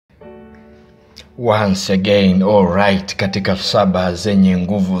Once again, all right, katika saba zenye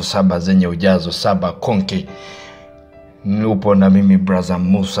nguvu, saba zenye ujazo, saba konki. Upo na mimi brother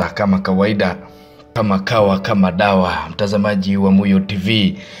Mussa kama kawaida, kama kawa, kama dawa, mtazamaji wa Muyo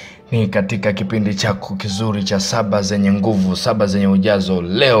TV. Ni katika kipindi chako kizuri cha saba zenye nguvu, saba zenye ujazo.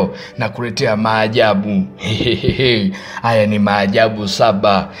 Leo nakuletea maajabu. Haya ni maajabu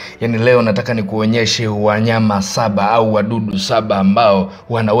saba. Yani leo nataka nikuonyeshe wanyama saba au wadudu saba ambao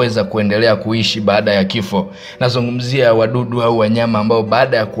wanaweza kuendelea kuishi baada ya kifo. Nazungumzia wadudu au wanyama ambao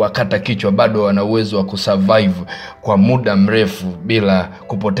baada ya kuwakata kichwa bado wana uwezo wa kusurvive kwa muda mrefu bila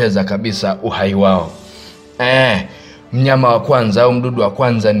kupoteza kabisa uhai wao. Mnyama wa kwanza au mdudu wa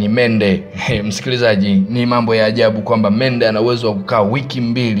kwanza ni mende. Msikilizaji, ni mambo ya ajabu kwamba mende ana uwezo wa kukaa wiki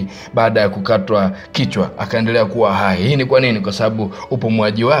 2 baada ya kukatwa kichwa akaendelea kuwa hai. Hii ni kwa nini? Kwa sababu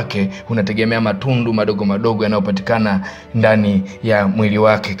upumuaji wake unategemea matundu madogo madogo yanayopatikana ndani ya mwili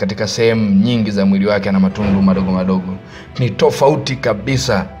wake. Katika sehemu nyingi za mwili wake ana matundu madogo madogo. Ni tofauti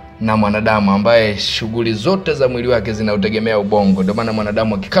kabisa na mwanadamu ambaye shughuli zote za mwili wake zinautegemea ubongo. Ndio maana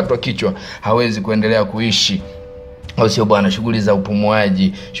mwanadamu akikatwa kichwa hawezi kuendelea kuishi. Au sio bwana? Shughuli za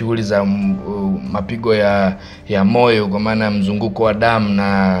upumuaji, shughuli za mapigo ya moyo, kwa maana mzunguko wa damu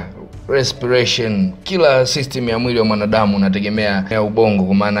na respiration, kila system ya mwili wa mwanadamu unategemea ubongo,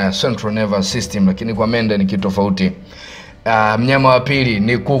 kwa maana central nervous system. Lakini kwa mende ni kitu tofauti. Mnyama wa pili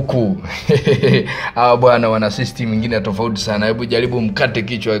ni kuku. Hawa bwana wana system nyingine tofauti sana. Hebu jaribu mkate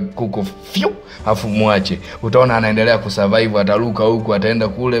kichwa kuku, afu muache, utaona anaendelea kusurvive. Ataruka huku, ataenda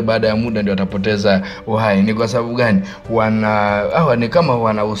kule, baada ya muda ndio atapoteza uhai. Ni kwa sababu gani? Hawa ni kama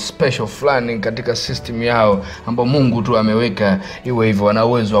wana special fulani katika system yao ambao Mungu tu ameweka iwe hivyo. Wana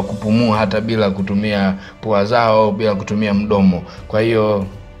uwezo wa kupumua hata bila kutumia pua zao, bila kutumia mdomo. Kwa hiyo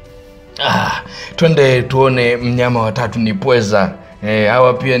twende tuone mnyama wa tatu ni pweza.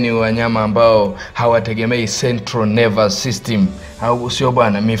 Hawa pia ni wanyama ambao hawategemei central nervous system. Au sio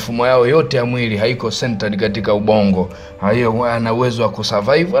bwana? Mifumo yao yote ya mwili haiko centered katika ubongo. Kwa hiyo ana uwezo wa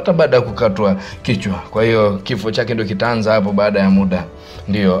kusurvive hata baada ya kukatwa kichwa. Kwa hiyo kifo chake ndio kitaanza hapo, baada ya muda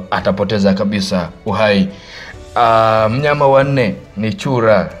ndio atapoteza kabisa uhai. Mnyama wa 4 ni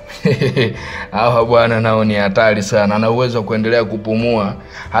chura. Hawa bwana nao ni hatari sana. Ana uwezo wa kuendelea kupumua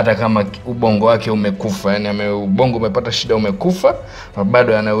hata kama ubongo wake umekufa. Yani ubongo umepata shida, umekufa,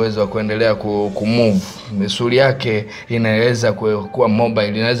 bado ana uwezo wa kuendelea kumove. Misuli yake inaweza kuwa mobile,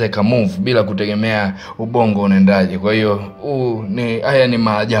 inaweza ikamove bila kutegemea ubongo unaendaje. Kwa hiyo haya ni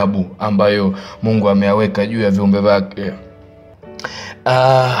maajabu ambayo Mungu ameyaweka juu ya viumbe vyake.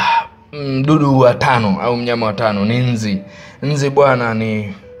 Mdudu wa 5 au mnyama wa 5 ni nzi. Nzi bwana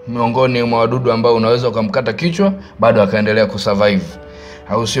ni miongoni mwa wadudu ambao unaweza ukamkata kichwa bado akaendelea kusurvive.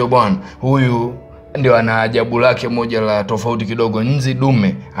 Au sio bwana? Huyu ndio ana ajabu lake moja la tofauti kidogo. Nzi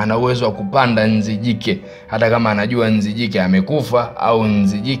dume ana uwezo wa kupanda nzi jike hata kama anajua nzi jike amekufa au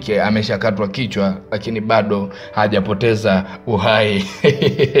nzi jike ameshakatwa kichwa, lakini bado hajapoteza uhai.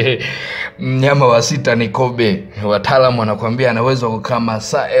 Mnyama wa 6 ni kobe. Wataalamu wanakuambia ana uwezo wa kukaa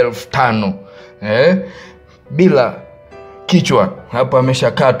masaa 1500 bila kichwa. Hapa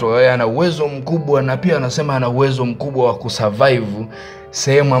ameshakatwa. Yeye ana uwezo mkubwa, na pia anasema ana uwezo mkubwa wa kusurvive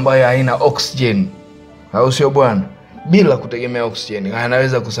sehemu ambayo haina oxygen. Au sio bwana? Bila kutegemea oxygen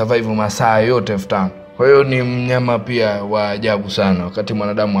anaweza kusurvive masaa yote 1500. Kwa hiyo ni mnyama pia wa ajabu sana, wakati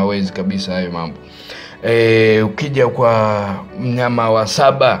mwanadamu hawezi kabisa hayo mambo. Ukija kwa mnyama wa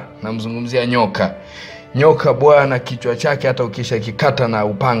 7, namzungumzia nyoka. Nyoka bwana, kichwa chake hata ukisha kikata na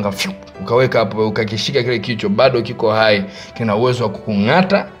upanga ukaweka hapo ukakishika kile kichwa bado kiko hai, kina uwezo wa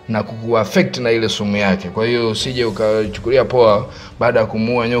kukung'ata na kukuaffect na ile sumu yake. Kwa hiyo usije ukachukulia poa baada ya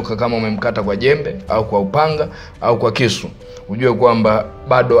kumuua nyoka kama umemkata kwa jembe au kwa upanga au kwa kisu. Ujue kwamba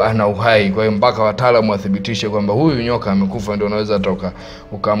bado ana uhai. Kwa hiyo mpaka wataalamu wathibitishe kwamba huyu nyoka amekufa ndio unaweza toka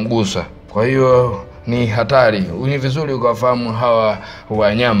ukamgusa. Kwa hiyo ni hatari. Ni vizuri ukafahamu hawa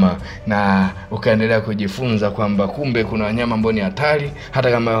wanyama na ukaendelea kujifunza kwamba kumbe kuna wanyama ambao ni hatari,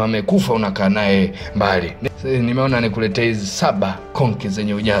 hata kama wamekufa unakaa naye mbali. Nimeona nikuletee hizi 7 konki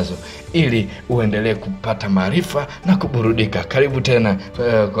zenye ujazo ili uendelee kupata maarifa na kuburudika. Karibu tena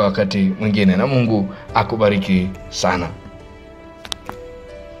kwa wakati mwingine, na Mungu akubariki sana.